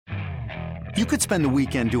You could spend the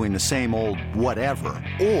weekend doing the same old whatever,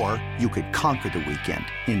 or you could conquer the weekend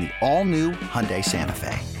in the all-new Hyundai Santa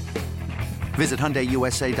Fe. Visit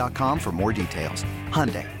HyundaiUSA.com for more details.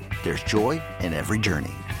 Hyundai, there's joy in every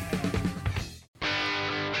journey.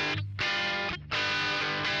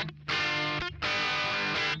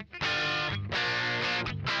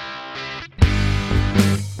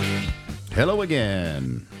 Hello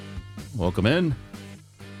again. Welcome in.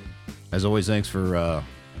 As always, thanks for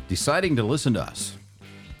deciding to listen to us.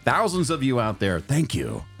 Thousands of you out there, thank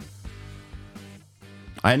you.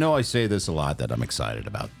 I know I say this a lot that I'm excited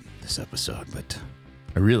about this episode, but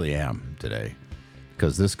I really am today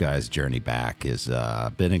because this guy's journey back has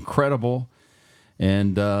been incredible.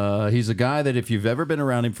 And he's a guy that if you've ever been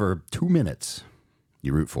around him for 2 minutes,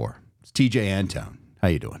 you root for. It's Tejay Antone. How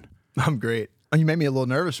you doing? I'm great. You made me a little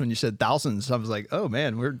nervous when you said thousands. I was like, oh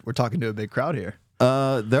man, we're talking to a big crowd here.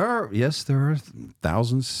 There are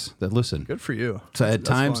thousands that listen. Good for you. So at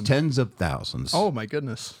times, fun. tens of thousands. Oh my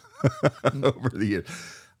goodness. Over the years.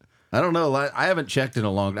 I don't know. I haven't checked in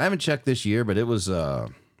a long. I haven't checked this year, but it was.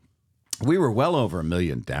 We were well over 1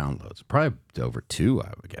 million downloads. Probably over 2,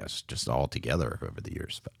 I would guess, just all together over the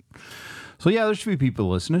years. But so yeah, there's a few people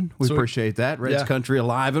listening. We appreciate that. Reds country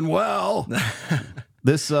alive and well.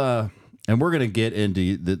 This and we're gonna get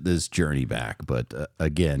into this journey back. But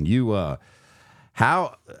again, you.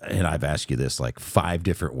 How, and I've asked you this like 5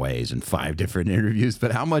 different ways in 5 different interviews,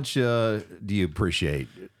 but how much do you appreciate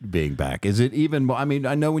being back? Is it even, I mean,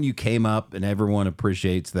 I know when you came up and everyone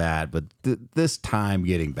appreciates that, but this time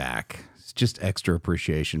getting back, it's just extra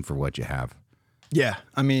appreciation for what you have. Yeah.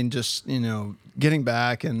 I mean, just, getting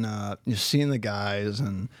back and seeing the guys,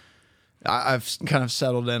 and I've kind of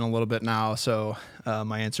settled in a little bit now, so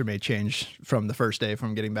my answer may change from the first day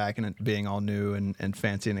from getting back and it being all new and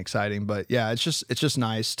fancy and exciting. But yeah, it's just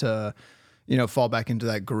nice to, fall back into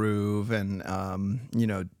that groove and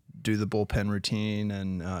do the bullpen routine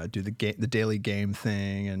and do the daily game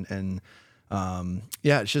thing and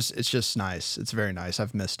yeah, it's just nice. It's very nice.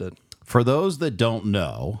 I've missed it. For those that don't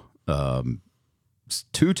know,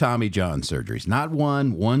 2 Tommy John surgeries, not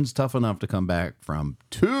one. One's tough enough to come back from.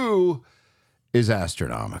 2 is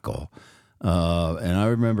astronomical. And I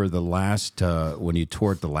remember the last, when you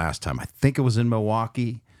toured the last time, I think it was in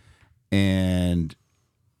Milwaukee, and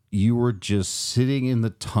you were just sitting in the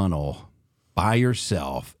tunnel by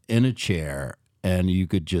yourself in a chair, and you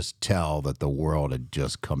could just tell that the world had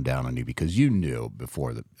just come down on you because you knew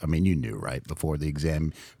before you knew, right? Before the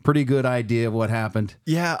exam, pretty good idea of what happened.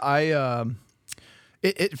 Yeah,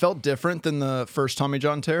 it felt different than the first Tommy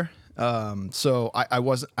John tear. So I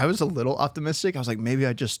was a little optimistic. I was like, maybe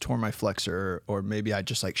I just tore my flexor, or maybe I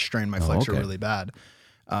just like strained my flexor really bad.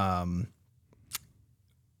 But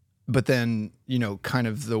then, kind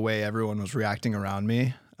of the way everyone was reacting around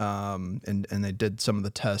me, and they did some of the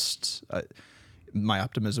tests, my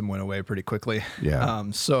optimism went away pretty quickly. Yeah.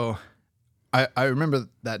 So I remember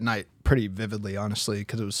that night pretty vividly, honestly,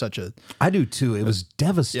 because it was such a... I do too. It was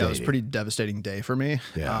devastating. Yeah, it was a pretty devastating day for me.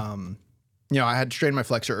 Yeah. I had strained my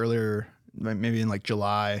flexor earlier, maybe in like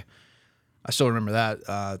July. I still remember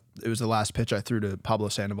that. It was the last pitch I threw to Pablo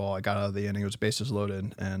Sandoval. I got out of the inning. It was bases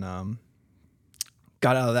loaded, and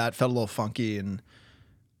got out of that, felt a little funky, and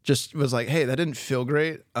just was like, hey, that didn't feel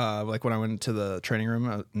great. Like when I went to the training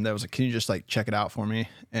room, and that was like, can you just like check it out for me?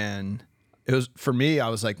 And it was, for me, I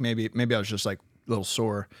was like, maybe I was just like a little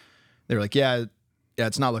sore. They were like, yeah,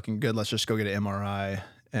 it's not looking good. Let's just go get an MRI.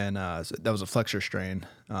 And so that was a flexor strain.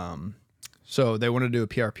 So they wanted to do a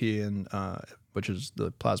PRP, and which is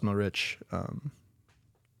the plasma-rich. I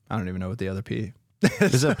don't even know what the other P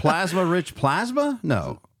is. Is it plasma-rich plasma?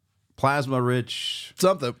 No. Plasma-rich...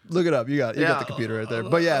 Something. Look it up. You got the computer right there.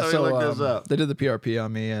 But yeah, so look this up. They did the PRP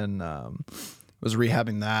on me, and was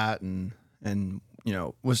rehabbing that, and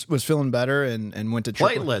was feeling better, and went to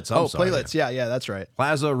platelets. Platelets. Yeah, that's right.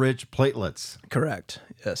 Plasma-rich platelets. Correct.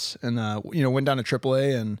 Yes, and went down to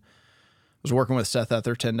AAA and was working with Seth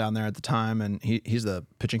Etherton down there at the time, and he's the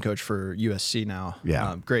pitching coach for USC now.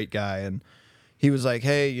 Yeah, great guy, and he was like,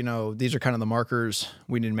 hey, these are kind of the markers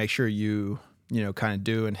we need to make sure you kind of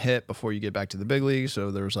do and hit before you get back to the big league. So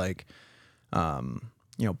there was like,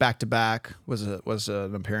 back to back was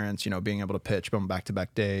an appearance, being able to pitch on back to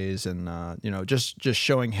back days, and just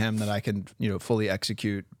showing him that I can fully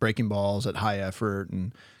execute breaking balls at high effort,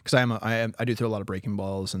 and because I do throw a lot of breaking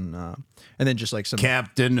balls, and then just like some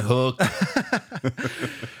Captain Hook.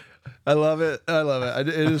 I love it.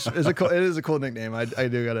 It is a cool nickname. I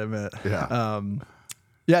do gotta admit. Yeah.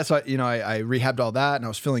 Yeah, so I rehabbed all that, and I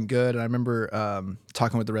was feeling good. And I remember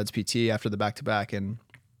talking with the Reds PT after the back-to-back, and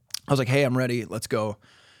I was like, "Hey, I'm ready. Let's go."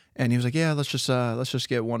 And he was like, yeah, let's just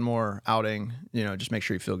get one more outing, just make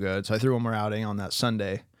sure you feel good. So I threw one more outing on that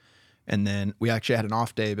Sunday. And then we actually had an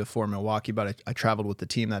off day before Milwaukee, but I traveled with the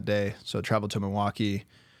team that day. So I traveled to Milwaukee.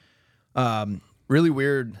 Really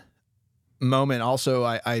weird moment. Also,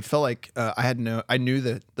 I felt like I knew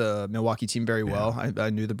the Milwaukee team very well. I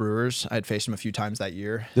knew the Brewers. I had faced them a few times that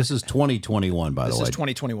year. This is 2021, by the way. This is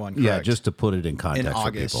 2021, correct. Yeah, just to put it in context in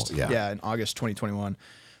August. For people. Yeah, in August 2021.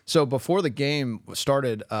 So before the game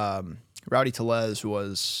started, Rowdy Tellez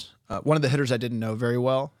was one of the hitters I didn't know very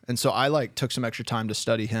well, and so I took some extra time to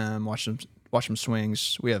study him, watch some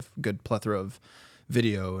swings. We have good plethora of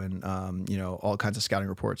video and all kinds of scouting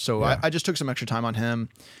reports. So I just took some extra time on him.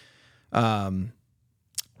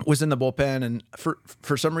 Was in the bullpen, and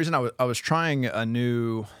for some reason I was trying a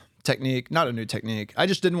new technique, not a new technique. I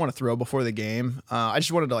just didn't want to throw before the game. I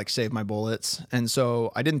just wanted to save my bullets, and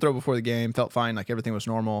so I didn't throw before the game. Felt fine, everything was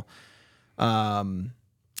normal. Name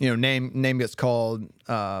gets called.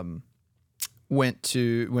 Went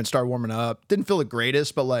started warming up. Didn't feel the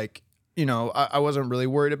greatest, but I wasn't really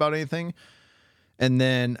worried about anything. And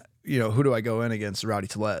then who do I go in against? Rowdy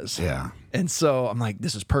Tellez. Yeah. And so I'm like,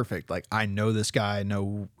 this is perfect. I know this guy. I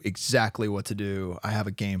know exactly what to do. I have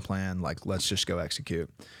a game plan. Let's just go execute.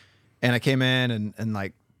 And I came in and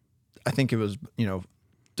I think it was,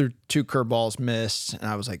 threw 2 curveballs, missed. And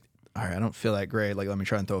I was like, all right, I don't feel that great. Let me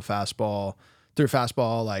try and throw a fastball. Threw a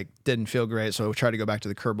fastball, didn't feel great. So I tried to go back to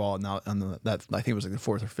the curveball. And now that I think it was the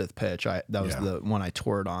 4th or 5th pitch. That was the one I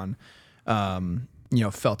tore it on.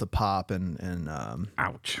 Felt a pop and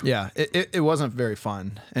ouch. Yeah, it wasn't very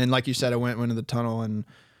fun. And like you said, I went into the tunnel and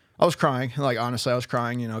I was crying. Honestly, I was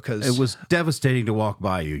crying, because it was devastating to walk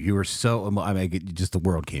by you. You were so, just the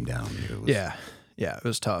world came down on you. Yeah, it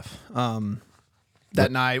was tough. That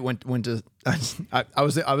night went to, I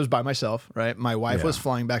was by myself, right? My wife was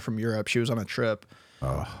flying back from Europe. She was on a trip.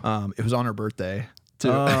 Oh. It was on her birthday. Too.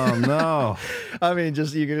 Oh no!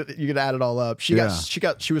 Just you could add it all up. She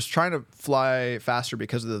was trying to fly faster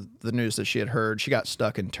because of the news that she had heard. She got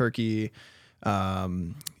stuck in Turkey,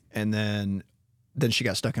 and then she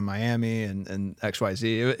got stuck in Miami and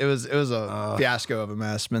XYZ. It was a fiasco of a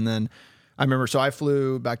mess. And then I remember, so I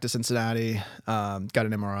flew back to Cincinnati, got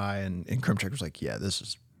an MRI, and Krimchek was like, "Yeah, this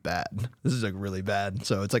is bad. This is really bad."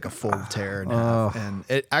 So it's a full tear in half, and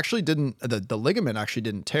it actually didn't. The ligament actually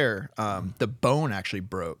didn't tear. The bone actually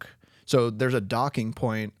broke. So there's a docking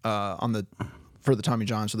point for the Tommy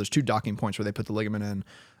John. So there's 2 docking points where they put the ligament in,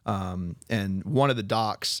 and one of the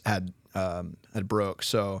docks had broke.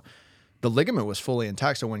 So the ligament was fully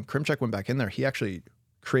intact. So when Krimchek went back in there, he actually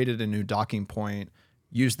created a new docking point,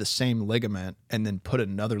 used the same ligament, and then put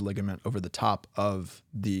another ligament over the top of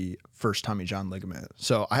the first Tommy John ligament.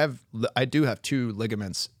 So I do have 2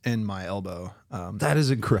 ligaments in my elbow. That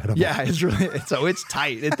is incredible. Yeah, it's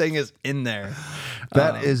tight. The thing is in there.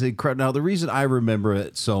 That is incredible. Now, the reason I remember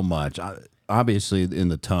it so much, obviously in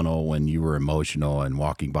the tunnel when you were emotional and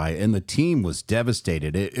walking by, and the team was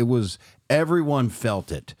devastated. It was, everyone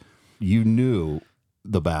felt it. You knew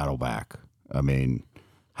the battle back.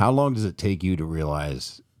 How long does it take you to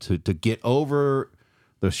realize to get over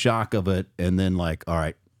the shock of it and then all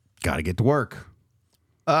right, got to get to work?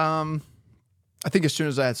 I think as soon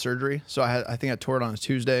as I had surgery. So I think I tore it on a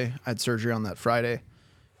Tuesday. I had surgery on that Friday.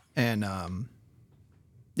 And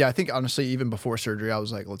I think honestly, even before surgery, I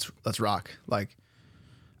was like, let's rock. I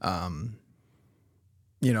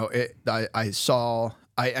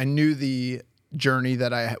knew the journey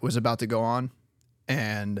that I was about to go on,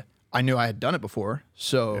 and I knew I had done it before.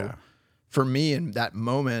 So for me in that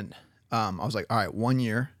moment, I was like, all right, 1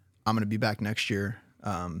 year, I'm going to be back next year.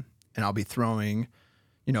 And I'll be throwing,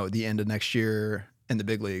 the end of next year in the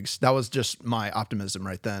big leagues. That was just my optimism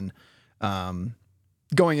right then.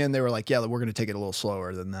 Going in, they were like, yeah, we're going to take it a little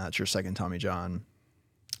slower than that. It's your second Tommy John.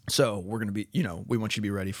 So we're going to be, we want you to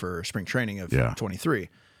be ready for spring training of 23.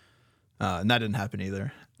 And that didn't happen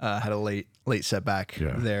either. Had a late setback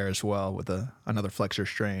there as well with another flexor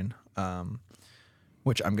strain,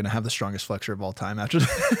 which I'm going to have the strongest flexor of all time after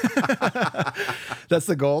that. That's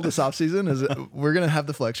the goal this offseason, is we're going to have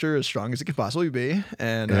the flexor as strong as it can possibly be.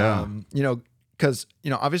 And, because,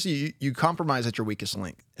 obviously you compromise at your weakest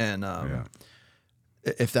link. And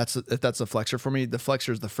if that's a flexor for me, the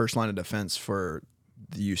flexor is the first line of defense for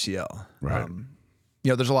the UCL. Right.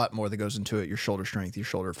 There's a lot more that goes into it. Your shoulder strength, your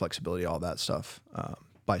shoulder flexibility, all that stuff.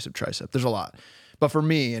 Bicep, tricep. There's a lot. But for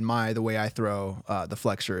me, the way I throw, the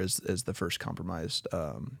flexor is the first compromised,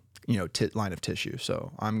 line of tissue.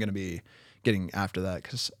 So I'm going to be getting after that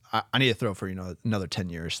because I need to throw for, another 10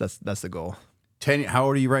 years. That's the goal. 10. How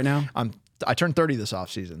old are you right now? I turned 30 this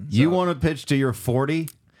offseason. So. You want to pitch to your 40?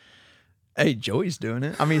 Hey, Joey's doing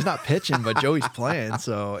it. I mean, he's not pitching, but Joey's playing.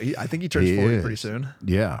 So I think he turns He 40 is. pretty soon.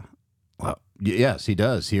 Yeah. Well, yes, he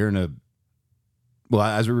does. Here in well,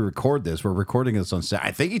 as we record this, we're recording this on Saturday.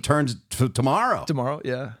 I think he turns tomorrow. Tomorrow,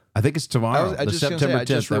 yeah. I think it's tomorrow. I The just gonna September say, I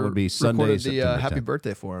just 10th. That would be Sunday. recorded the September happy 10th.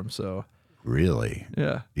 birthday for him. So Really?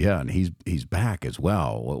 yeah. Yeah, and he's back as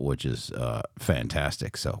well, which is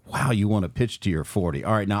fantastic. So, wow, you want to pitch to your 40.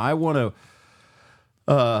 All right, now I want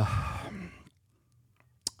to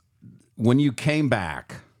when you came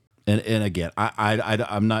back, and again,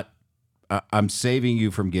 I'm not I'm saving you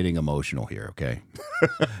from getting emotional here, okay?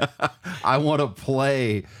 I want to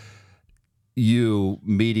play you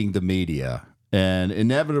meeting the media. And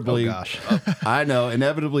inevitably, Oh, gosh. I know,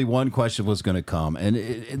 inevitably one question was going to come. And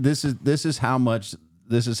this is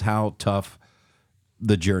how tough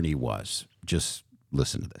the journey was. Just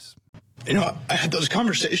listen to this. You know, I had those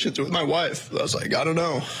conversations with my wife. I was like, I don't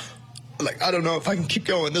know. Like, I don't know if I can keep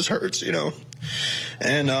going. This hurts, you know.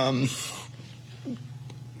 And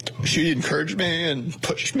she encouraged me and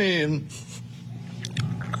pushed me and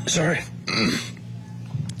sorry.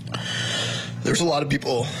 There's a lot of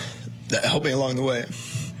people that helped me along the way.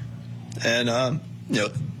 And you know,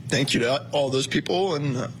 thank you to all those people,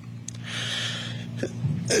 and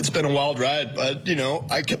it's been a wild ride, but you know,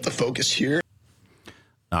 I kept the focus here.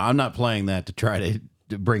 Now, I'm not playing that to try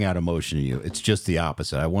to bring out emotion in you. It's just the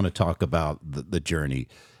opposite. I want to talk about the journey,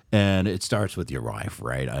 and it starts with your wife,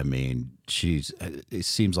 right? I mean, it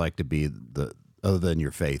seems like to be other than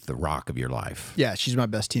your faith, the rock of your life. Yeah, she's my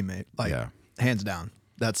best teammate. Like, Yeah. hands down.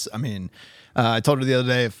 I told her the other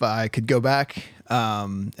day if I could go back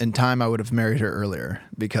in time, I would have married her earlier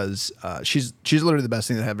because she's literally the best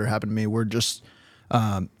thing that ever happened to me. We're just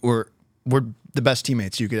we're the best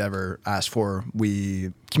teammates you could ever ask for.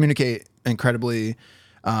 We communicate incredibly,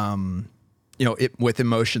 with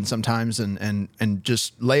emotion sometimes, and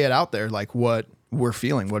just lay it out there like what we're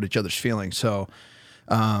feeling, what each other's feeling. So,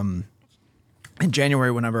 in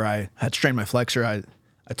January, whenever I had strained my flexor, I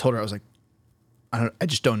told her, I was like, I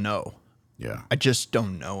just don't know. Yeah. I just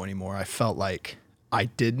don't know anymore. I felt like I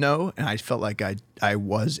did know, and I felt like I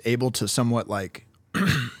was able to somewhat like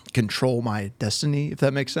control my destiny, if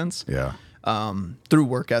that makes sense. Yeah. Through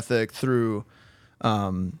work ethic, through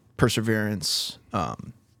perseverance. I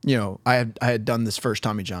had done this first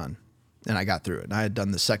Tommy John, and I got through it. And I had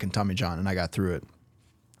done the second Tommy John, and I got through it.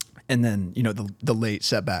 And then the late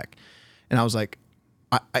setback, and I was like,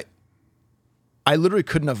 I literally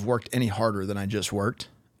couldn't have worked any harder than I just worked.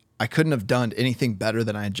 I couldn't have done anything better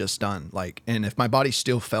than I had just done. Like, and if my body's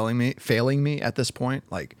still failing me at this point,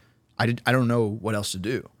 like I don't know what else to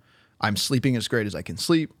do. I'm sleeping as great as I can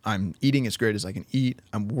sleep. I'm eating as great as I can eat.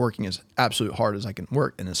 I'm working as absolute hard as I can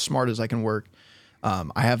work and as smart as I can work.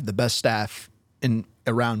 I have the best staff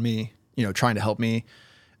around me, trying to help me.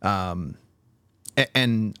 And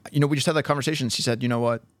we just had that conversation. She said, you know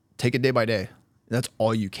what, take it day by day. That's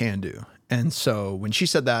all you can do. And so when she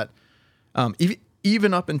said that,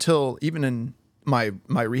 even in my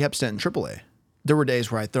rehab stint in AAA, there were days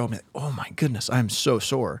where I'd throw me like, oh my goodness, I'm so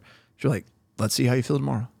sore. She's like, let's see how you feel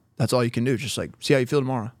tomorrow. That's all you can do. Just like, see how you feel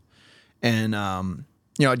tomorrow. And,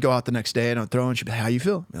 I'd go out the next day and I'd throw and she'd be like, how you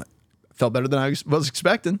feel? Like, felt better than I was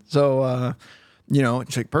expecting. So,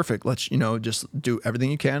 she's like, perfect. Let's, just do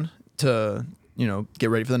everything you can to, get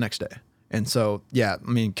ready for the next day. And so, yeah, I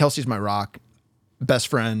mean, Kelsey's my rock, best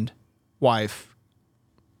friend, wife.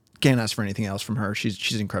 Can't ask for anything else from her.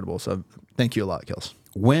 She's incredible. So thank you a lot, Kels.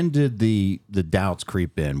 When did the doubts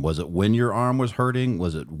creep in? Was it when your arm was hurting?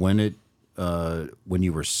 Was it when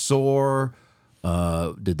you were sore?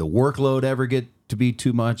 Did the workload ever get to be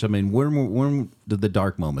too much? I mean, when did the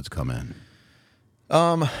dark moments come in?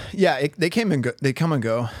 They come and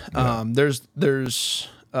go. Yeah.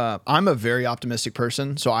 I'm a very optimistic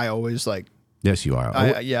person, so I always like. Yes, you are.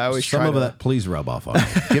 I always some try of to, that. Please rub off on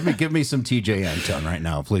me. give me some Tejay Antone right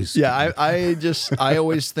now, please. Yeah, I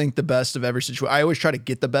always think the best of every situation. I always try to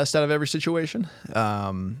get the best out of every situation.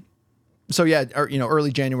 So yeah,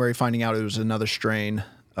 early January, finding out it was another strain,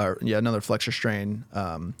 another flexor strain.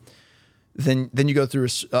 Then you go through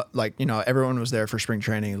everyone was there for spring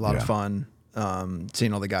training, a lot of fun,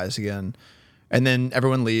 seeing all the guys again. And then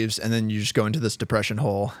everyone leaves, and then you just go into this depression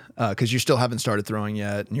hole because you still haven't started throwing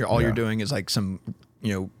yet, and all you're doing is like some,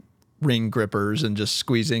 ring grippers and just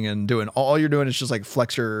squeezing and doing. All you're doing is just like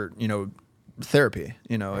flexor, therapy,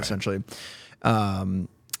 essentially.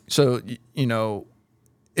 So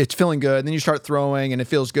it's feeling good, and then you start throwing, and it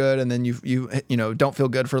feels good, and then you don't feel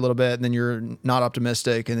good for a little bit, and then you're not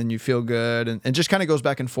optimistic, and then you feel good, and it just kind of goes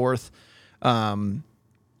back and forth.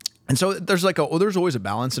 And so there's always a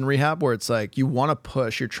balance in rehab where it's like you want to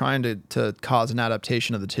push, you're trying to cause an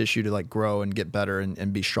adaptation of the tissue to like grow and get better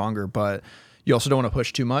and be stronger, but you also don't want to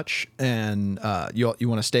push too much, and you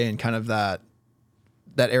want to stay in kind of that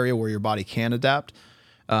area where your body can adapt.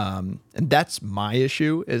 And that's my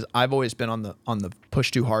issue, is I've always been on the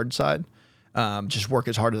push too hard side. Just work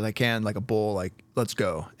as hard as I can, like a bull, like let's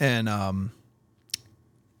go. And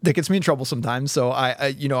that gets me in trouble sometimes. So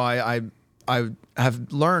I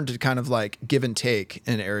have learned to kind of like give and take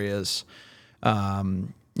in areas,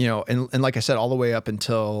 and like I said, all the way up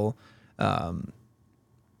until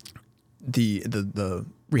the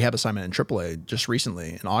rehab assignment in AAA just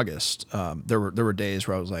recently in August. There were days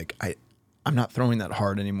where I was like, I'm not throwing that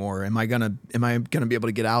hard anymore. Am I gonna be able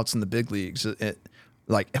to get outs in the big leagues? Am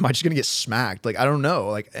I just gonna get smacked? Like, I don't know.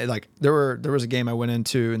 Like there was a game I went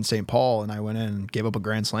into in St. Paul, and I went in and gave up a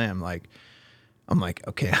grand slam. Like, I'm like,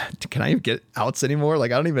 okay, can I even get outs anymore?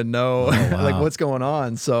 Like, I don't even know like what's going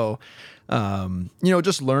on. So,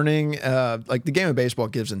 just learning, like the game of baseball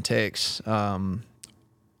gives and takes,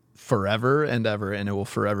 forever and ever, and it will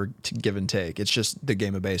forever give and take. It's just the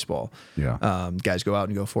game of baseball. Yeah. Guys go out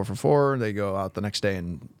and go 4 for 4. They go out the next day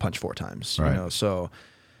and punch 4 times. Right. So,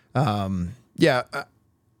 yeah,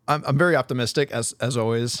 I'm very optimistic as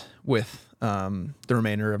always with the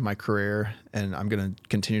remainder of my career, and I'm gonna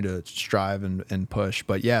continue to strive and push.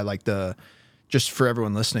 But yeah, like just for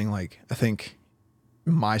everyone listening, like I think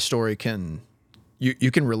my story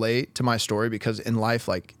you can relate to my story, because in life,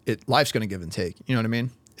 like life's gonna give and take. You know what I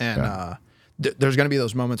mean? And there's going to be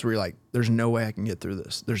those moments where you're like, there's no way I can get through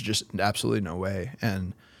this. There's just absolutely no way.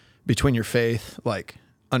 And between your faith, like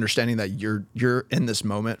understanding that you're in this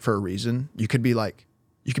moment for a reason, you could be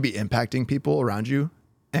impacting people around you.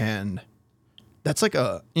 And that's like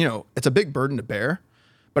it's a big burden to bear.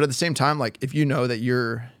 But at the same time, like if you know that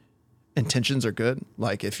your intentions are good,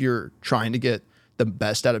 like if you're trying to get the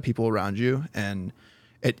best out of people around you, and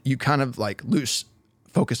you kind of like lose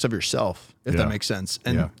focus of yourself, if that makes sense.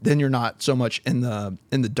 And then you're not so much in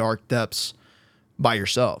the dark depths by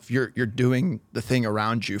yourself. You're doing the thing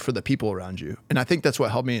around you for the people around you. And I think that's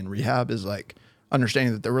what helped me in rehab, is like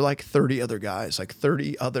understanding that there were like 30 other guys, like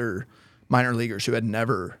 30 other minor leaguers who had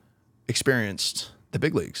never experienced the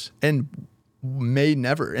big leagues and may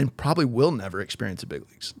never, and probably will never experience the big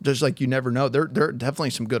leagues. Just like, you never know. There are definitely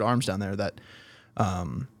some good arms down there that,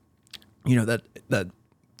 that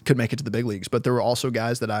could make it to the big leagues, but there were also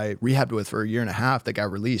guys that I rehabbed with for a year and a half that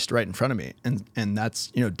got released right in front of me. And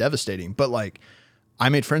that's, devastating. But like, I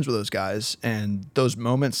made friends with those guys, and those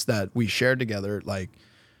moments that we shared together, like,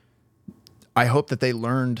 I hope that they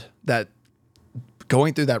learned that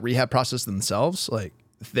going through that rehab process themselves, like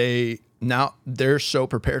they're so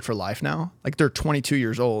prepared for life now. Like they're 22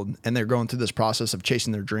 years old and they're going through this process of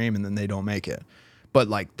chasing their dream, and then they don't make it. But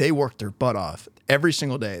like they worked their butt off every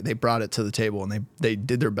single day. They brought it to the table, and they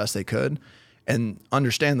did their best they could, and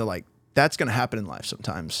understand that like that's going to happen in life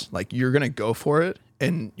sometimes. Like you're going to go for it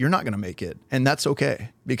and you're not going to make it. And that's okay,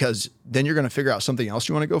 because then you're going to figure out something else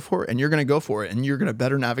you want to go for, and you're going to go for it, and you're going to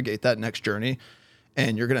better navigate that next journey,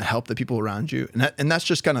 and you're going to help the people around you. And that's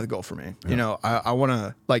just kind of the goal for me. Yeah. I want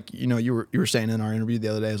to, like, you were saying in our interview the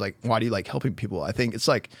other day, is like, why do you like helping people? I think it's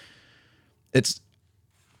like,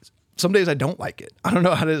 some days I don't like it. I don't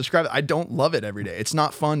know how to describe it. I don't love it every day. It's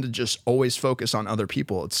not fun to just always focus on other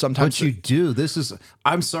people. It's sometimes. But you do.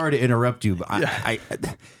 I'm sorry to interrupt you, but I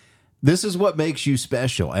this is what makes you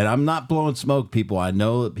special. And I'm not blowing smoke, people. I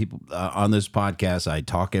know that people on this podcast, I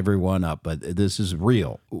talk everyone up, but this is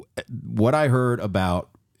real. What I heard about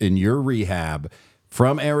in your rehab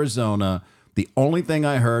from Arizona, the only thing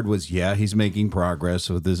I heard was, he's making progress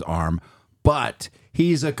with his arm, but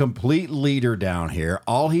he's a complete leader down here.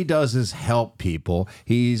 All he does is help people.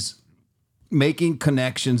 He's making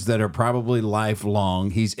connections that are probably lifelong.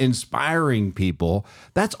 He's inspiring people.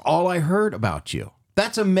 That's all I heard about you.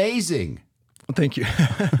 That's amazing. Well, thank you.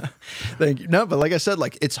 Thank you. No, but like I said,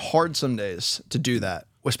 like it's hard some days to do that,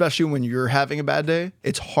 especially when you're having a bad day.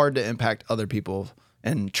 It's hard to impact other people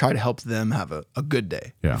and try to help them have a good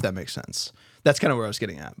day, if that makes sense. That's kind of where I was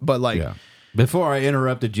getting at. But like, before I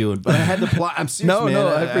interrupted you, but I had to plot. I'm serious, man. No,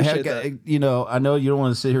 I appreciate that. I know you don't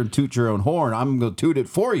want to sit here and toot your own horn. I'm going to toot it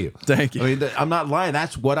for you. Thank you. I mean, I'm not lying.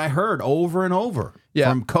 That's what I heard over and over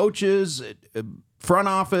from coaches, front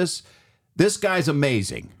office. This guy's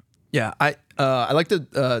amazing. Yeah, I like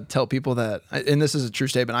to tell people that, and this is a true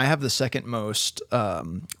statement, I have the second most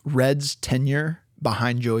Reds tenure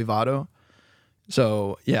behind Joey Votto.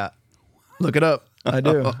 So look it up. I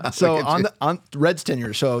do. So on Reds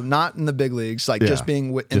tenure, so not in the big leagues, like just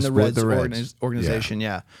being in the Reds organization.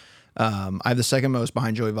 Yeah. I have the second most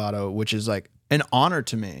behind Joey Votto, which is like an honor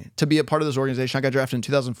to me to be a part of this organization. I got drafted in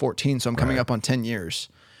 2014, so I'm coming up on 10 years.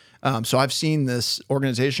 So I've seen this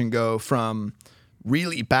organization go from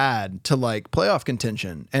really bad to like playoff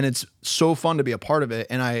contention, and it's so fun to be a part of it.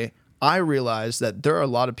 And I realize that there are a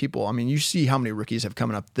lot of people. I mean, you see how many rookies have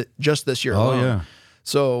coming up just this year alone. Yeah.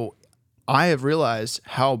 So I have realized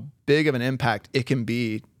how big of an impact it can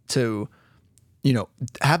be to,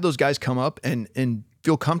 have those guys come up and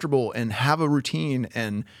feel comfortable and have a routine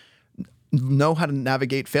and know how to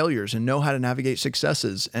navigate failures and know how to navigate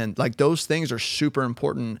successes. And like those things are super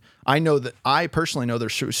important. I personally know they're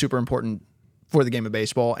super important for the game of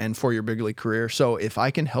baseball and for your big league career. So if I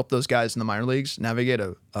can help those guys in the minor leagues navigate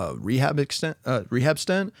a rehab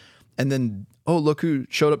stint, and then, look who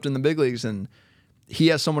showed up in the big leagues, and he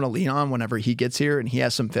has someone to lean on whenever he gets here and he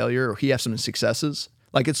has some failure or he has some successes.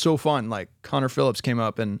 Like, it's so fun. Like Connor Phillips came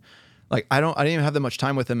up, and like, I didn't even have that much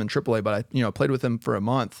time with him in AAA, but I played with him for a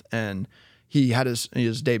month, and he had his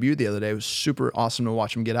debut the other day. It was super awesome to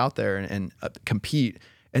watch him get out there and compete.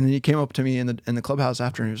 And then he came up to me in the clubhouse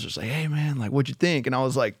after, and he was just like, "Hey man, like, what'd you think?" And I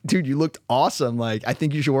was like, "Dude, you looked awesome. Like, I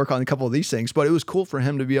think you should work on a couple of these things." But it was cool for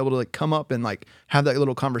him to be able to like come up and like have that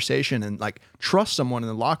little conversation and like trust someone in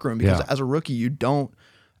the locker room, because as a rookie, you don't.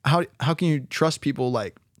 How can you trust people?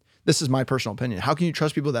 Like, this is my personal opinion. How can you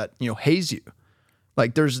trust people that haze you?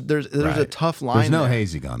 Like, there's a tough line. There's no there.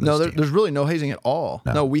 hazing on this team. There's really no hazing at all.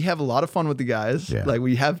 No, we have a lot of fun with the guys. Yeah. Like,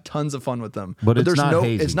 we have tons of fun with them. But it's there's not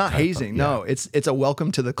hazing. It's not hazing. No, it's a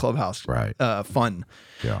welcome to the clubhouse. Right. Fun.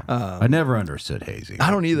 Yeah. I never understood hazing.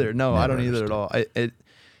 I don't either. No, Never I don't either at all.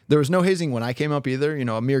 There was no hazing when I came up either.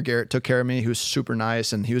 Amir Garrett took care of me. He was super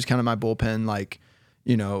nice, and he was kind of my bullpen, like,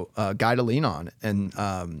 guy to lean on.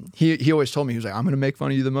 And he always told me, he was like, "I'm going to make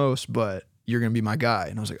fun of you the most, but you're going to be my guy."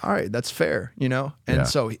 And I was like, "All right, that's fair." And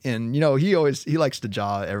so, he likes to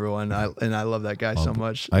jaw everyone. And I love that guy so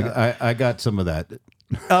much. I got some of that.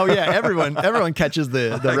 Oh yeah. Everyone catches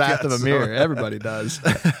the wrath of Amir. Everybody does.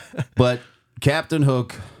 But Captain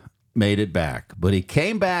Hook made it back, but he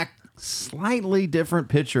came back slightly different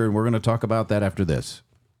pitcher. And we're going to talk about that after this.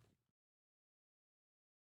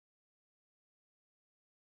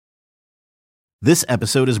 This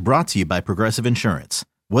episode is brought to you by Progressive Insurance.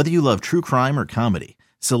 Whether you love true crime or comedy,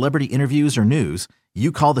 celebrity interviews or news,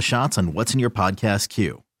 you call the shots on what's in your podcast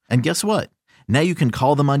queue. And guess what? Now you can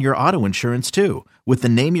call them on your auto insurance too, with the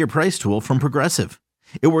Name Your Price tool from Progressive.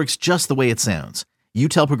 It works just the way it sounds. You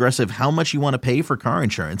tell Progressive how much you want to pay for car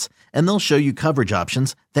insurance, and they'll show you coverage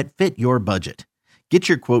options that fit your budget. Get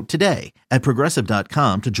your quote today at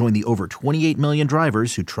Progressive.com to join the over 28 million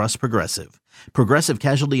drivers who trust Progressive. Progressive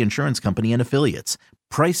Casualty Insurance Company and Affiliates.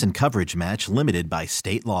 Price and coverage match limited by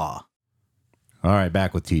state law. All right,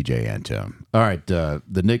 back with Tejay Antone. All right, the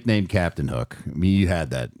nickname Captain Hook. I mean, you had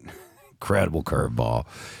that incredible curveball.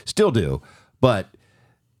 Still do. But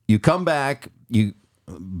you come back,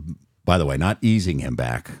 by the way, not easing him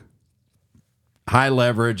back. High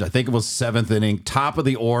leverage. I think it was 7th inning, top of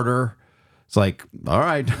the order. It's like, all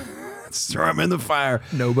right, let's throw him in the fire.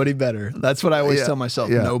 Nobody better. That's what I always tell myself.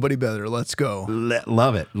 Yeah. Nobody better. Let's go.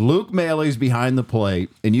 Love it. Luke Maley's behind the plate,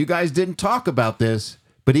 and you guys didn't talk about this,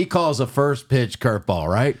 but he calls a first pitch curveball,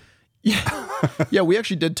 right? Yeah. Yeah, we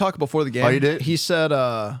actually did talk before the game. Oh, you did? He said...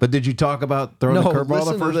 But did you talk about throwing the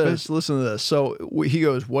curveball to first pitch? Listen to this. So he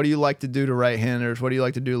goes, "What do you like to do to right-handers? What do you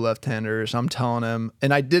like to do to left-handers?" I'm telling him,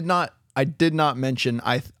 and I did not mention...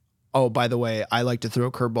 Oh, by the way, I like to throw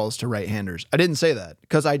curveballs to right-handers. I didn't say that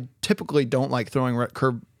because I typically don't like throwing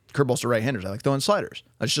curveballs to right-handers. I like throwing sliders.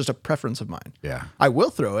 That's just a preference of mine. Yeah. I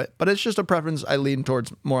will throw it, but it's just a preference. I lean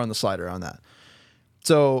towards more on the slider on that.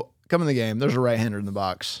 So, coming to the game, there's a right-hander in the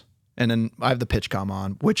box. And then I have the pitch comm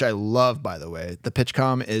on, which I love, by the way. The pitch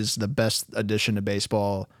comm is the best addition to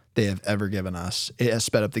baseball they have ever given us. It has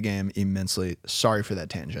sped up the game immensely. Sorry for that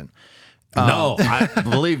tangent. No,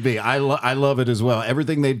 believe me, I love it as well.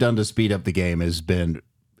 Everything they've done to speed up the game has been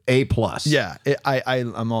A+. Yeah,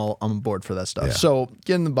 I'm on board for that stuff. Yeah. So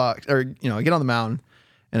get in the box, or I get on the mound,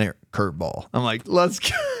 and a curveball. I'm like, let's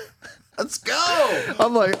go. Let's go.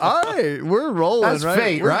 I'm like, all right, we're rolling. That's right?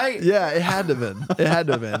 fate, right? Yeah, it had to have been. It had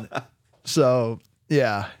to have been. So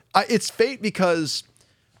yeah, it's fate because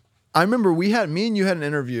I remember me and you had an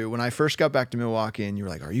interview when I first got back to Milwaukee, and you were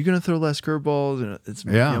like, "Are you going to throw less curveballs? And it's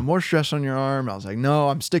more stress on your arm." I was like, "No,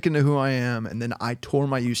 I'm sticking to who I am." And then I tore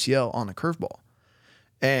my UCL on a curveball,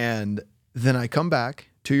 and then I come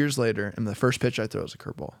back 2 years later, and the first pitch I throw is a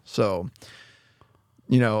curveball. So,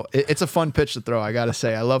 it's a fun pitch to throw. I got to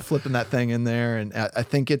say, I love flipping that thing in there, and I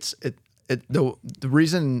think it's the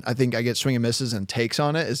reason I think I get swing and misses and takes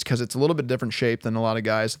on it is because it's a little bit different shape than a lot of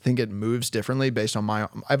guys. I think it moves differently based on I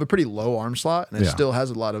have a pretty low arm slot, and it still has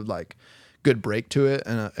a lot of like good break to it,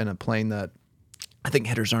 and a plane that I think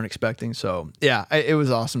hitters aren't expecting. So yeah, it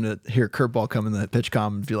was awesome to hear curveball come in the pitch comm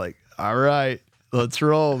and be like, all right, let's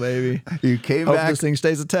roll, baby. You came Hope back. this thing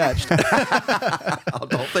stays attached. Oh,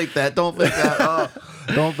 don't think that. Don't think that. Oh,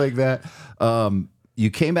 don't think that. You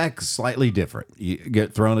came back slightly different. You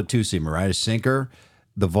get thrown a two-seamer, right? A sinker.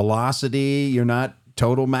 The velocity, you're not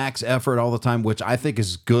total max effort all the time, which I think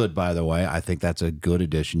is good, by the way. I think that's a good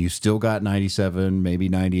addition. You still got 97, maybe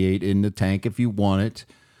 98 in the tank if you want it,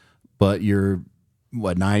 but you're,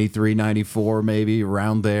 93, 94 maybe,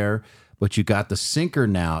 around there. But you got the sinker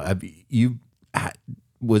now.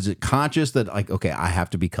 Was it conscious that, like, okay, I have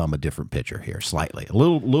to become a different pitcher here slightly, a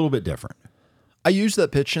little bit different? I used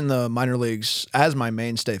that pitch in the minor leagues as my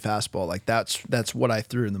mainstay fastball. Like that's what I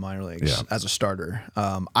threw in the minor leagues as a starter.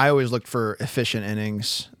 I always looked for efficient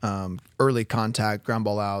innings, early contact, ground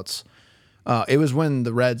ball outs. It was when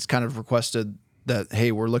the Reds kind of requested that,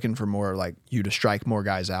 hey, we're looking for more like you to strike more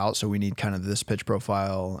guys out. So we need kind of this pitch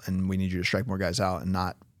profile, and we need you to strike more guys out and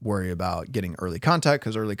not worry about getting early contact,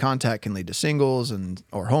 because early contact can lead to singles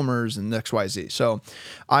or homers and XYZ. So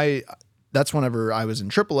that's whenever I was in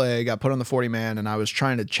AAA, got put on the 40-man, and I was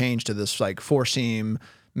trying to change to this like four-seam,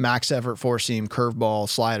 max effort four-seam curveball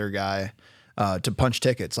slider guy to punch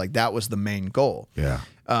tickets. Like that was the main goal. Yeah.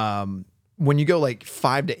 When you go like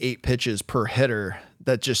 5 to 8 pitches per hitter,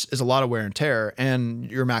 that just is a lot of wear and tear, and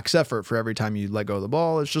your max effort for every time you let go of the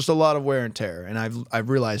ball, it's just a lot of wear and tear. And I've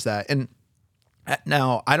realized that. And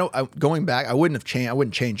now going back, I wouldn't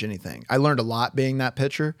change anything. I learned a lot being that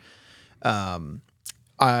pitcher. And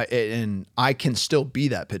I can still be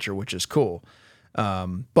that pitcher, which is cool.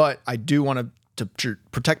 But I do want to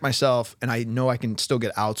protect myself, and I know I can still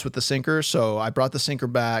get outs with the sinker. So I brought the sinker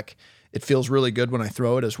back. It feels really good when I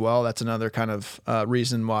throw it as well. That's another kind of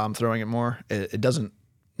reason why I'm throwing it more. It doesn't,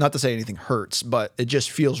 not to say anything hurts, but it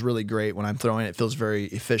just feels really great when I'm throwing it. It feels very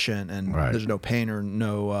efficient, and there's no pain or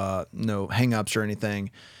no hang-ups or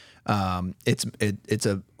anything. It's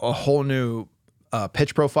a whole new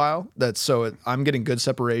pitch profile. I'm getting good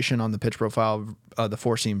separation on the pitch profile of the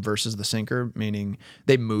four seam versus the sinker, meaning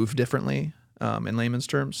they move differently in layman's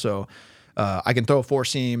terms. So I can throw a four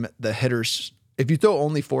seam. The hitters, if you throw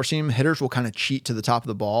only four seam, hitters will kind of cheat to the top of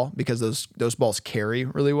the ball because those balls carry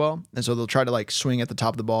really well, and so they'll try to like swing at the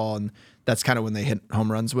top of the ball, and that's kind of when they hit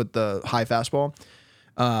home runs with the high fastball.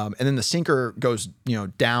 And then the sinker goes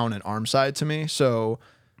down and arm side to me. So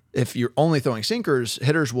if you're only throwing sinkers,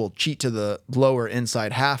 hitters will cheat to the lower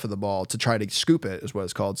inside half of the ball to try to scoop it, is what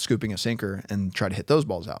it's called, scooping a sinker, and try to hit those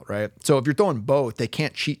balls out, right? So if you're throwing both, they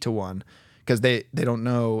can't cheat to one because they don't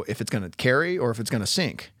know if it's going to carry or if it's going to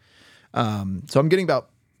sink. So I'm getting about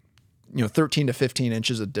 13 to 15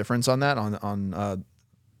 inches of difference on that on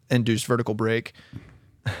induced vertical break.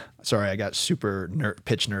 Sorry, I got super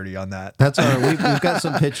pitch nerdy on that. That's all right. We've got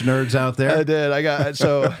some pitch nerds out there. I did.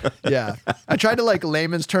 Yeah. I tried to like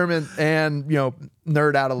layman's term and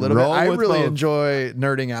nerd out a little bit. I really enjoy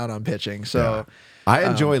nerding out on pitching. So I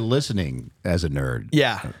enjoy listening as a nerd.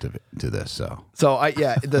 Yeah. To this. So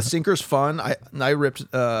the sinker's fun. I ripped.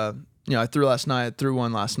 I threw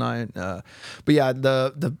one last night. But yeah,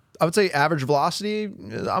 I would say average velocity,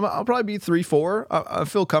 I'll probably be 3.4. I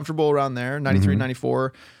feel comfortable around there, 93,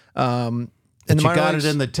 94. But you got it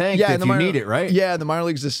in the tank if you need it, right? Yeah, in the minor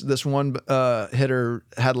leagues, this one hitter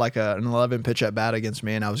had like an 11 pitch at bat against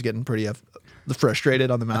me, and I was getting pretty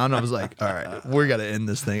frustrated on the mound. I was like, all right, we're going to end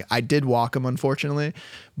this thing. I did walk him, unfortunately,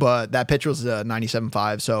 but that pitch was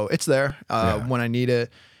 97.5, so it's there when I need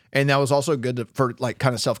it. And that was also good for like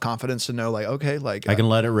kind of self-confidence to know like, okay, like I can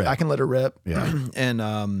let it rip. I can let it rip. Yeah.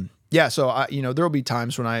 And so there'll be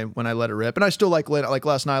times when I let it rip, and I still like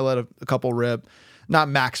last night I let a couple rip, not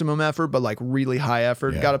maximum effort, but like really high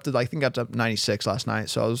effort. Yeah. Got up to 96 last night.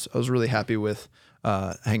 So I was really happy with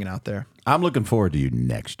hanging out there. I'm looking forward to you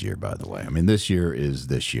next year, by the way. I mean, this year is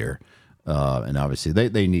this year. And obviously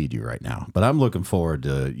they need you right now, but I'm looking forward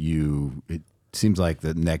to you. It seems like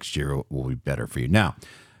the next year will be better for you. Now,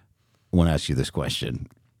 I want to ask you this question,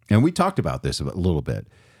 and we talked about this a little bit.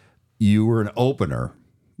 You were an opener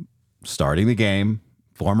starting the game,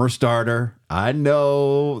 former starter. I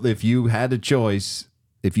know if you had the choice,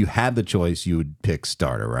 you would pick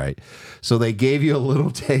starter, right? So they gave you a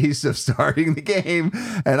little taste of starting the game,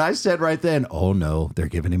 and I said right then, oh no, they're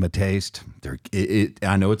giving him a taste.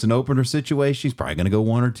 I know it's an opener situation. He's probably going to go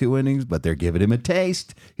 1 or 2 innings, but they're giving him a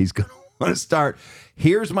taste. He's going to want to start.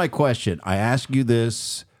 Here's my question. I ask you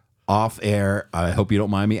this off air. I hope you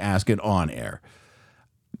don't mind me asking on air.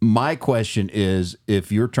 My question is,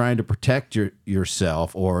 if you're trying to protect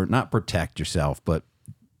yourself, or not protect yourself, but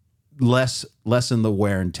lessen the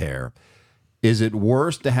wear and tear, is it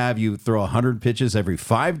worse to have you throw 100 pitches every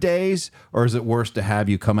 5 days, or is it worse to have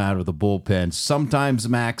you come out of the bullpen sometimes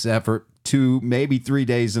max effort 2, maybe 3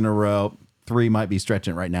 days in a row? 3 might be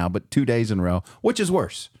stretching it right now, but 2 days in a row. Which is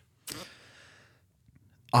worse?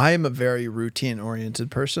 I am a very routine-oriented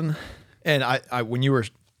person, and I when you were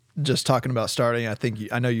just talking about starting,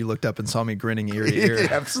 I know you looked up and saw me grinning ear to ear.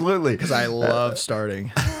 Absolutely, because I love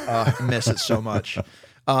starting. I miss it so much.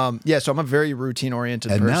 Yeah, so I'm a very routine-oriented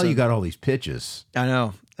person. And now you got all these pitches. I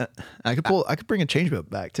know. I could bring a changeup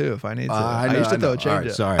back too if I need to. I used to throw a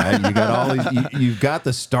changeup. All right, sorry, you got all these. You've got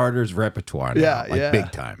the starters repertoire now,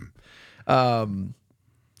 big time.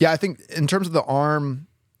 Yeah, I think in terms of the arm,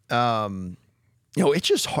 it's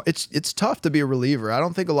just it's tough to be a reliever. I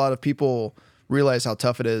don't think a lot of people realize how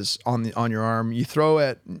tough it is on your arm. You throw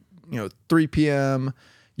at 3 p.m.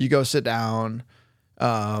 You go sit down,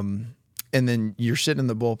 and then you're sitting in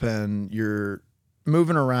the bullpen. You're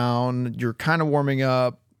moving around. You're kind of warming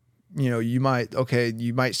up. You might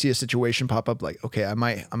see a situation pop up like, okay, I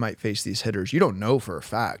might face these hitters. You don't know for a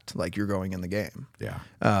fact, like you're going in the game. Yeah.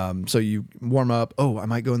 So you warm up. Oh, I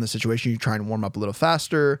might go in this situation. You try and warm up a little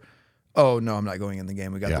faster. Oh no, I'm not going in the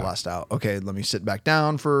game. We got the last out. Okay, let me sit back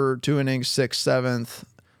down for 2 innings, 6th, 7th.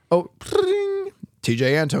 Oh,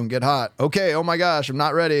 Tejay Antone, get hot. Okay, oh my gosh, I'm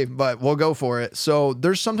not ready, but we'll go for it. So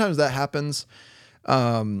there's sometimes that happens.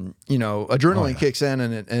 Adrenaline kicks in,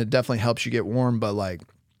 and it definitely helps you get warm. But like,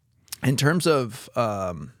 in terms of,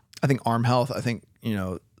 I think arm health, I think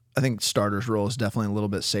starter's role is definitely a little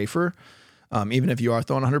bit safer. Even if you are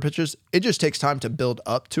throwing 100 pitches, it just takes time to build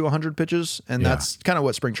up to 100 pitches. And that's kind of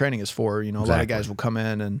what spring training is for. A lot of guys will come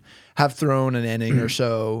in and have thrown an inning or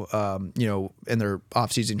so, in their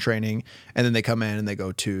off-season training. And then they come in and they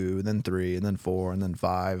go 2, then 3, and then 4, and then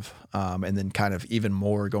 5. And then kind of even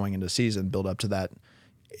more going into season, build up to that,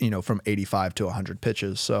 from 85 to 100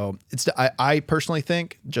 pitches. So I personally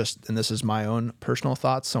think and this is my own personal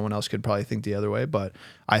thoughts, someone else could probably think the other way, but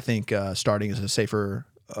I think starting is a safer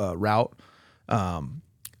route.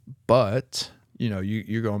 But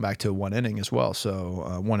you're going back to 1 inning as well.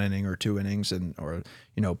 So 1 inning or 2 innings or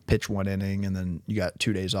pitch 1 inning and then you got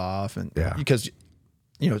 2 days off because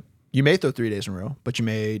you may throw 3 days in a row, but you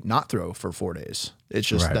may not throw for 4 days. It's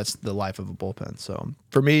just, that's the life of a bullpen. So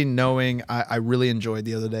for me, knowing I really enjoyed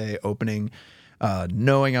the other day opening,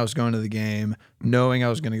 knowing I was going to the game, knowing I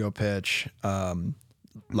was going to go pitch,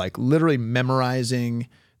 like literally memorizing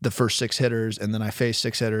the first 6 hitters, and then I faced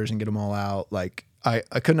 6 hitters and get them all out. Like I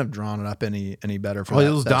couldn't have drawn it up any better for that.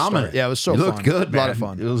 It was dominant. Start. Yeah, it was so fun. It looked good, man. A lot of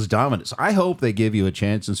fun. It was dominant. So I hope they give you a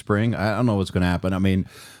chance in spring. I don't know what's going to happen. I mean,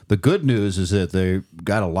 the good news is that they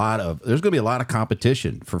got there's going to be a lot of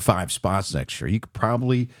competition for 5 spots next year. You could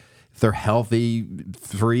probably, if they're healthy,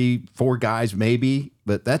 3, 4 guys maybe,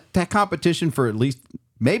 but that competition for at least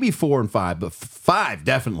maybe 4 and 5, but 5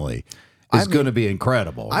 definitely is going to be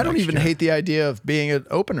incredible. I don't even hate the idea of being an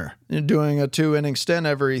opener, doing a 2-inning stint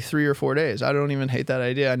every 3 or 4 days. I don't even hate that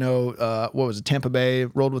idea. I know, Tampa Bay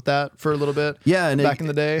rolled with that for a little bit. Yeah, and back in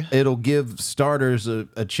the day, it'll give starters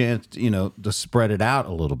a chance, to spread it out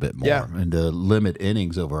a little bit more and to limit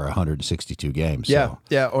innings over 162 games. Yeah,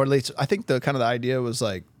 yeah, or at least I think the idea was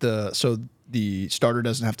like the starter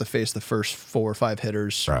doesn't have to face the first 4 or 5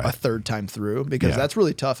 hitters a third time through, because that's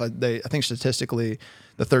really tough. I think statistically,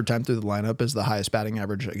 the third time through the lineup is the highest batting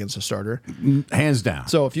average against a starter, hands down.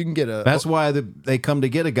 So if you can get that's why they come to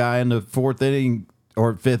get a guy in the 4th inning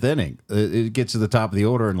or 5th inning. It gets to the top of the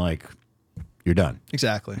order and you're done.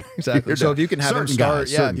 Exactly. So if you can have him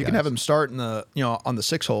start, have him start in the on the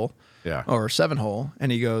 6 hole. Yeah. Or 7 hole,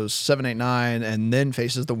 and he goes 7, 8, 9, and then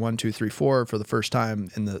faces the 1, 2, 3, 4 for the first time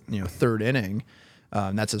in the 3rd inning.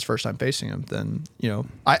 And that's his first time facing him. Then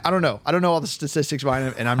I don't know. I don't know all the statistics behind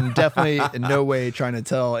him, and I'm definitely in no way trying to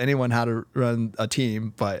tell anyone how to run a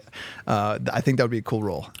team. But I think that would be a cool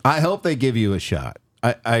role. I hope they give you a shot.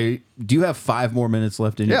 I do you have 5 more minutes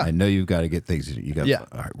left in you? Yeah. I know you've got to get things. You got. Yeah.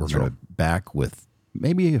 All right, we're going to back with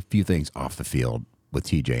maybe a few things off the field with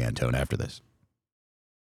Tejay Antone after this.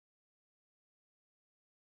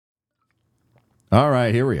 All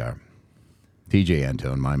right, here we are. Tejay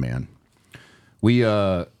Antone, my man. We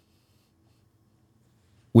like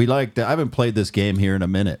to, I haven't played this game here in a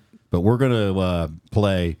minute, but we're going to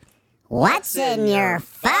play What's in your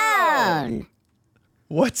phone?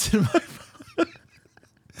 What's in my phone?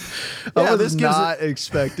 I was not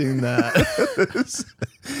expecting that.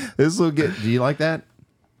 This will get, do you like that?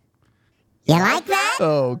 You like that?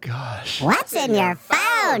 Oh, gosh. What's in your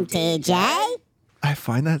phone, TJ? I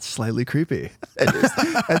find that slightly creepy.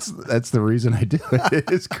 That's the reason I do it.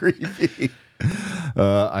 It is creepy.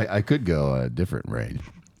 I could go a different range.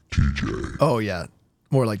 TJ, Oh yeah,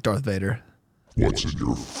 more like Darth Vader. what's in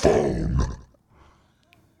your phone?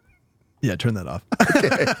 Yeah, turn that off.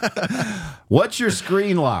 What's your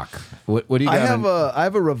screen lock? What do you got? I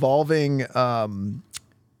have a revolving.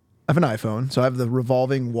 I have an iPhone, so I have the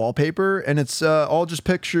revolving wallpaper, and it's all just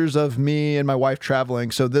pictures of me and my wife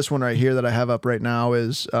traveling. So this one right here that I have up right now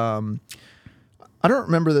is I don't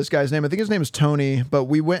remember this guy's name. I think his name is Tony. But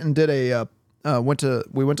we went and did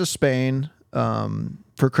we went to Spain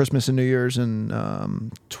for Christmas and New Year's in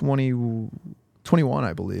 2021,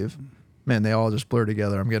 I believe. Man, they all just blur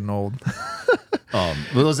together. I'm getting old. Well,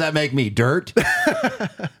 does that make me dirt?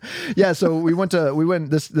 Yeah, so we went.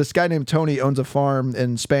 This guy named Tony owns a farm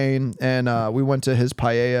in Spain, and we went to his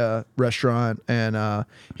paella restaurant, and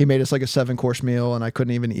he made us like a 7-course meal, and I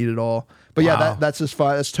couldn't even eat it all. But Wow. yeah, that's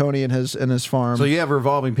that's Tony and his farm. So you have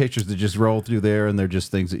revolving pictures that just roll through there, and they're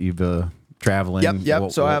just things that you've traveling.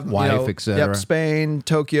 Yep. So I have wife, etc. Yep, Spain,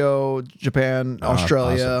 Tokyo, Japan,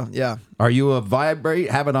 Australia. Awesome. Yeah. Are you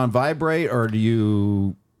have it on vibrate, or do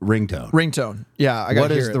you ringtone? Ringtone. Yeah, I got.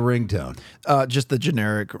 What is the ringtone? Just the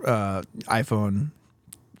generic iPhone,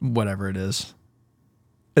 whatever it is.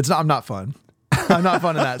 It's not. I'm not fun. I'm not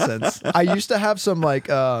fun in that sense. I used to have some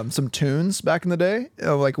some tunes back in the day,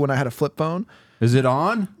 like when I had a flip phone. Is it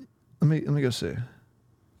on? Let me go see.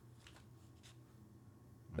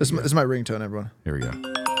 This is my ringtone, everyone. Here we go.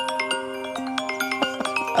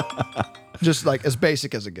 Just like as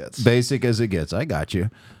basic as it gets. Basic as it gets. I got you.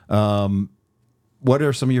 What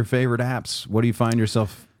are some of your favorite apps? What do you find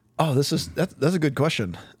yourself? Oh, that's a good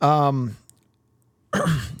question.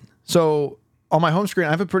 So on my home screen, I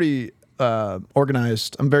have a pretty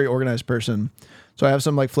organized. I'm a very organized person. So I have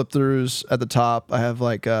some like flip throughs at the top. I have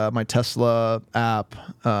like my Tesla app.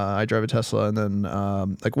 I drive a Tesla, and then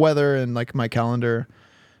like weather and like my calendar.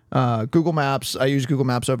 Google Maps. I use Google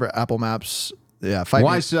Maps over Apple Maps. Yeah.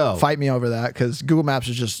 Fight me over that, because Google Maps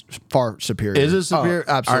is just far superior. Is it superior?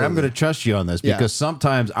 Oh, absolutely. All right, I'm going to trust you on this, Yeah. because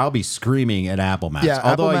sometimes I'll be screaming at Apple Maps. Yeah,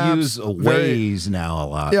 although Apple I Maps, use Waze now a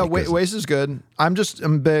lot. Yeah, because- Waze is good. I'm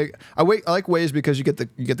big. I like Waze because you get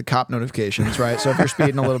the cop notifications, right? So if you're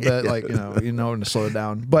speeding a little bit, like you know when to slow it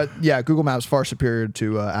down. But yeah, Google Maps far superior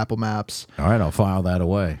to Apple Maps. All right, I'll file that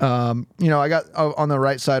away. I got on the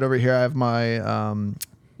right side over here. I have my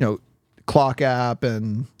clock app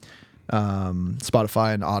and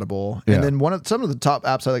Spotify and Audible. Yeah. And then some of the top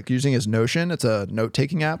apps I like using is Notion. It's a note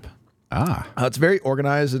taking app. It's very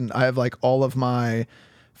organized, and I have like all of my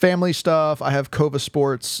family stuff. I have Kova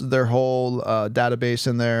Sports, their whole database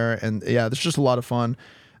in there, and yeah, there's just a lot of fun.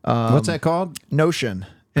 What's that called? Notion,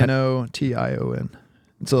 Notion.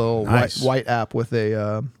 It's a little Nice. white app with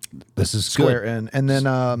a This is square good. in, and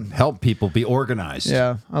then Help people be organized.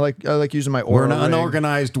 yeah, I like using my Aura We're in an ring.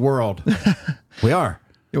 unorganized world. We are.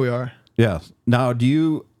 Yeah, we are. Yeah. Now, do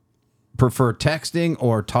you prefer texting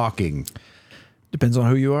or talking? Depends on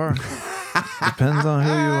who you are. Depends on who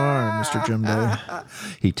you are, Mr. Jim Day.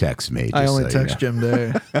 He texts me. I just only so you text know. Jim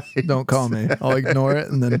Day. Don't call me. I'll ignore it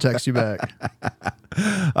and then text you back.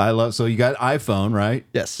 So you got iPhone, right?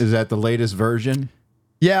 Yes. Is that the latest version?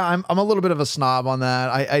 Yeah, I'm a little bit of a snob on that.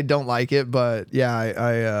 I don't like it, but yeah,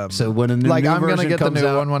 I So when a new I'm version gonna get the comes new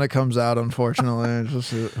out- one when it comes out. Unfortunately, it's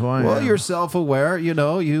just who I Well, am. you're self-aware.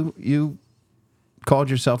 You called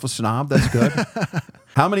yourself a snob. That's good.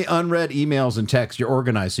 How many unread emails and texts you're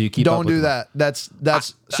organized so you keep? Don't up with do them? that.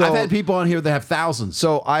 That's so. I've had people on here that have thousands.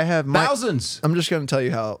 So I have Thousands. I'm just going to tell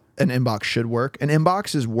you how an inbox should work. An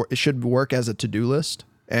inbox it should work as a to-do list,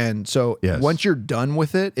 and so Yes. once you're done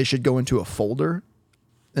with it, it should go into a folder.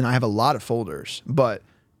 And I have a lot of folders, but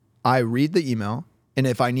I read the email, and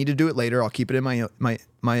if I need to do it later, I'll keep it in my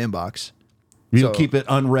inbox. You So- keep it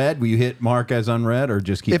unread? Will you hit mark as unread, or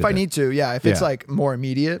just keep it If I there? need to, yeah. If it's Yeah. like more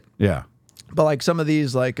immediate, Yeah. but like some of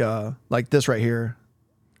these, like this right here,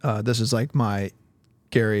 this is like my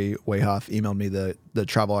Gary Wayhoff emailed me the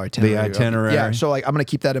travel itinerary. The itinerary. Yeah, so like I'm gonna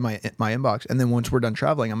keep that in my inbox, and then once we're done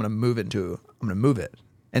traveling, I'm gonna move it,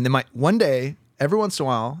 and then one day, every once in a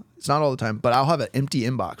while, it's not all the time, but I'll have an empty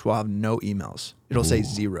inbox. Where I'll have no emails. It'll say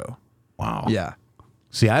 0. Wow. Yeah.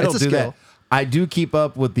 See, I don't It's a do that. skill. I do keep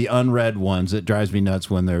up with the unread ones. It drives me nuts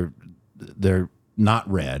when they're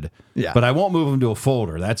not read. Yeah. But I won't move them to a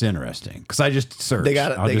folder. That's interesting because I just search. They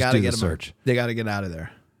got I'll They just got to do get the them. search. They got to get out of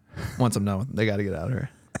there. Once I'm done, they got to get out of here.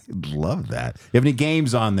 Love that. You have any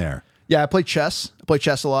games on there? Yeah, I play chess. I play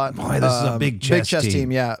chess a lot. Boy, this is a big chess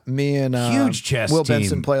team. Yeah, me and Huge chess Will team.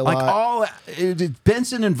 Benson play a lot.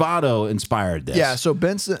 Benson and Votto inspired this. Yeah, so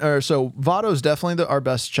Votto's definitely our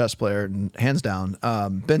best chess player, hands down.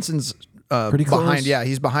 Benson's pretty close. behind. Yeah,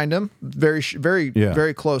 he's behind him.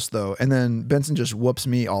 Very close though. And then Benson just whoops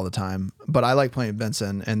me all the time. But I like playing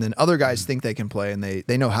Benson. And then other guys think they can play, and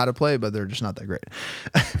they know how to play, but they're just not that great.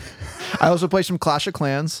 I also play some Clash of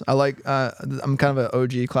Clans. I like. I'm kind of an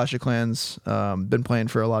OG Clash of Clans. Been playing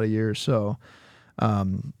for a lot of years, so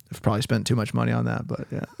I've probably spent too much money on that. But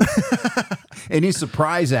yeah. Any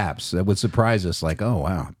surprise apps that would surprise us? Like, oh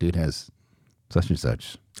wow, dude has such and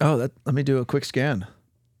such. Oh, let me do a quick scan.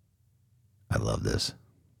 I love this.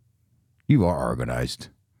 You are organized.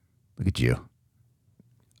 Look at you.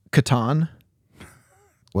 Catan.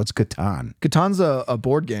 What's Catan? Catan's a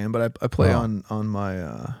board game, but I play on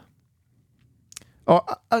my.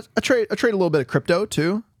 I trade a little bit of crypto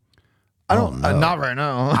too. I don't. No. Not right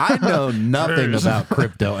now. I know nothing about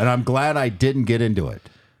crypto, and I'm glad I didn't get into it.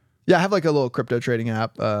 Yeah, I have like a little crypto trading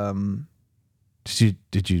app.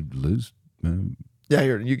 Did you lose? Yeah,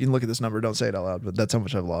 here you can look at this number. Don't say it out loud, but that's how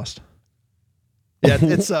much I've lost. Yeah,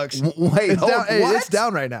 it sucks. Wait, it's down, what? it's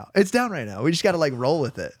down right now. It's down right now. We just got to like roll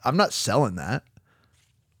with it. I'm not selling that.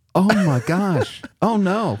 Oh my gosh! Oh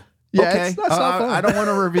no! Yeah, okay, that's not fun. I don't want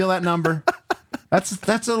to reveal that number.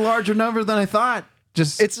 That's a larger number than I thought.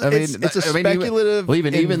 Just it's a speculative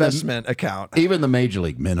investment account. Even the major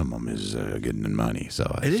league minimum is getting money,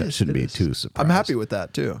 so it shouldn't be too surprised. I'm happy with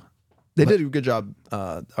that too. They did a good job.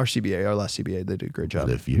 Our CBA, our last CBA, they did a great job.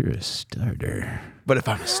 But if you're a starter, but if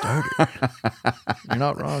I'm a starter, you're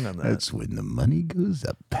not wrong on that. That's when the money goes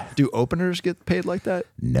up. Do openers get paid like that?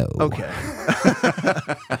 No. Okay.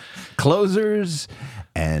 Closers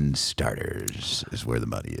and starters is where the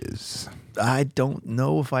money is. I don't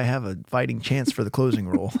know if I have a fighting chance for the closing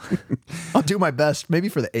role. I'll do my best, maybe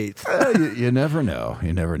for the 8th. You never know.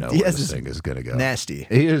 You never know where this thing is going to go. Nasty.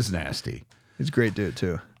 He is nasty. He's a great dude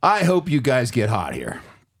too. I hope you guys get hot here.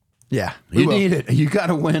 Yeah, you need it. You got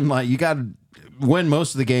to win. You got to win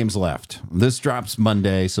most of the games left. This drops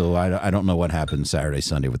Monday, so I don't know what happens Saturday,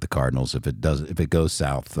 Sunday with the Cardinals. If it goes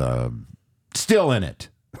south, still in it.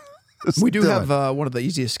 We do have one of the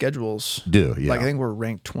easiest schedules. Yeah. Like I think we're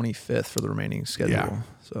ranked 25th for the remaining schedule. Yeah.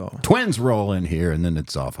 So Twins roll in here, and then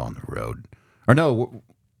it's off on the road. Or no,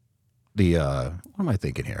 what am I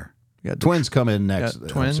thinking here? Twins come in next.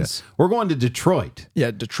 Twins. We're going to Detroit. Yeah,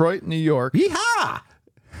 Detroit, New York. Yeehaw!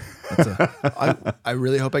 I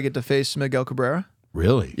really hope I get to face Miguel Cabrera.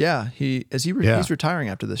 Really? Yeah, he's retiring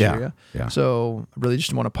after this year. Yeah. So I really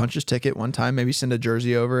just want to punch his ticket one time. Maybe send a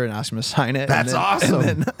jersey over and ask him to sign it. That's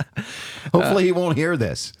awesome. Hopefully he won't hear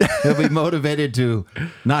this. He'll be motivated to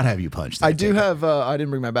not have you punch. I do have. I didn't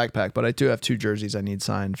bring my backpack, but I do have 2 jerseys I need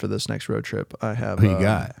signed for this next road trip. I have. Who you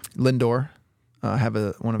got? Lindor. I have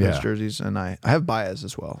one of his jerseys, and I have Baez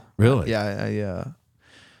as well. Really? Yeah.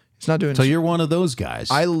 He's not doing. So you're one of those guys.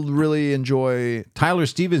 I really enjoy. Tyler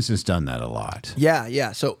Stevenson's done that a lot.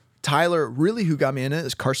 Yeah. So Tyler, really, who got me in it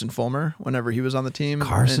is Carson Fulmer. Whenever he was on the team,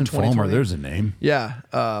 Carson Fulmer, there's a name. Yeah,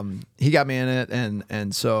 he got me in it,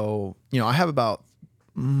 and so I have about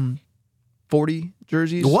 40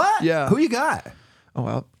 jerseys. What? Yeah. Who you got? Oh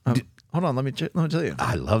well. Hold on. Let me tell you.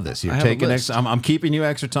 I love this. You're taking extra. I'm keeping you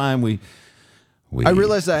extra time. We I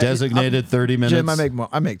realize that designated 30 minutes. Jim,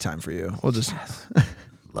 I make time for you. We'll just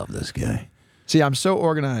love this guy. See, I'm so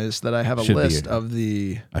organized that I have a list of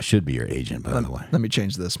the. I should be your agent, by the way. Let me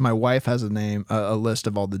change this. My wife has a list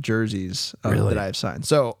of all the jerseys that I have signed.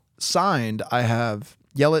 So signed, I have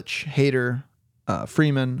Yelich, Hader,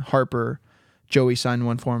 Freeman, Harper, Joey signed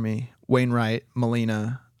one for me, Wainwright,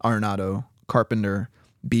 Molina, Arenado, Carpenter,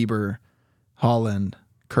 Bieber, Holland,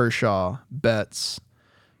 Kershaw, Betts,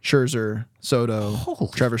 Scherzer, Soto,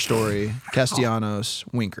 Trevor Story, Castellanos,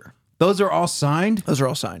 Winker. Those are all signed? Those are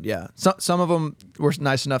all signed, yeah. Some of them were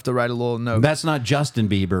nice enough to write a little note. That's not Justin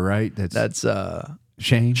Bieber, right? That's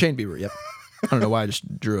Shane? Shane Bieber, yep. I don't know why I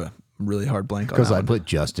just drew a really hard blank on that. Because I put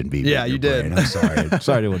Justin Bieber. Yeah, in you your did. brain. I'm sorry.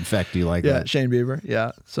 Sorry to infect you like that. Yeah, Shane Bieber,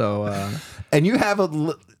 yeah. So, and you have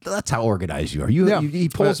that's how organized you are. He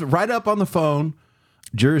pulls right up on the phone,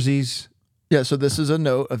 jerseys. Yeah, so this is a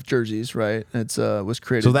note of jerseys, right? It's was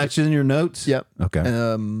created. So that's in your notes? Yep. Okay.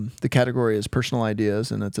 The category is personal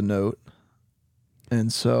ideas, and it's a note.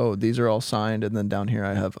 And so these are all signed, and then down here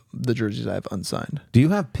I have the jerseys I have unsigned. Do you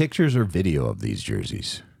have pictures or video of these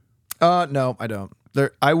jerseys? No, I don't.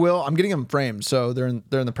 I will. I'm getting them framed, so they're in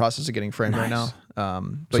the process of getting framed right now.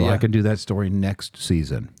 But so I can do that story next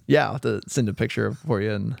season. Yeah, I'll have to send a picture for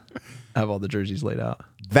you and have all the jerseys laid out.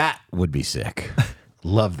 That would be sick.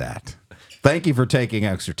 Love that. thank you for taking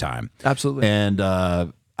extra time. Absolutely. And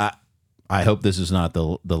I hope this is not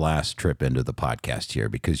the last trip into the podcast here,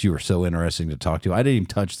 because you were so interesting to talk to. I didn't even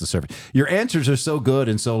touch the surface. Your answers are so good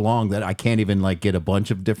and so long that I can't even like get a bunch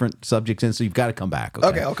of different subjects in. So you've got to come back.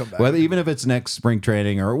 Okay, I'll come back. Even if it's next spring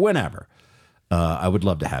training or whenever. I would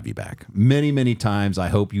love to have you back many, many times. I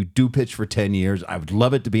hope you do pitch for 10 years. I would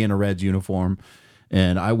love it to be in a Reds uniform.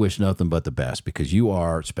 And I wish nothing but the best, because you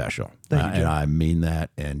are special. Thank you, Jim. And I mean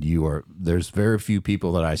that. And there's very few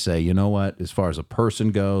people that I say, you know what, as far as a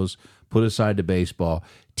person goes, put aside the baseball,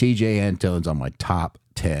 Tejay Antone's on my top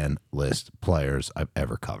 10 list players I've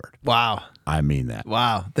ever covered. Wow. I mean that.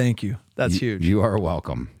 Wow. Thank you. That's huge. You are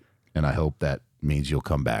welcome. And I hope that means you'll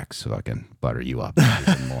come back so I can butter you up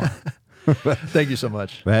even more. Thank you so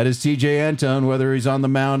much. That is Tejay Antone, whether he's on the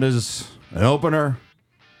mound as an opener,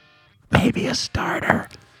 maybe a starter,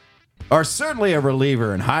 or certainly a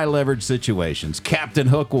reliever in high leverage situations. Captain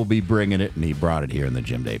Hook will be bringing it, and he brought it here in the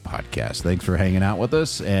Jim Day podcast. Thanks for hanging out with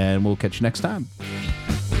us, and we'll catch you next time.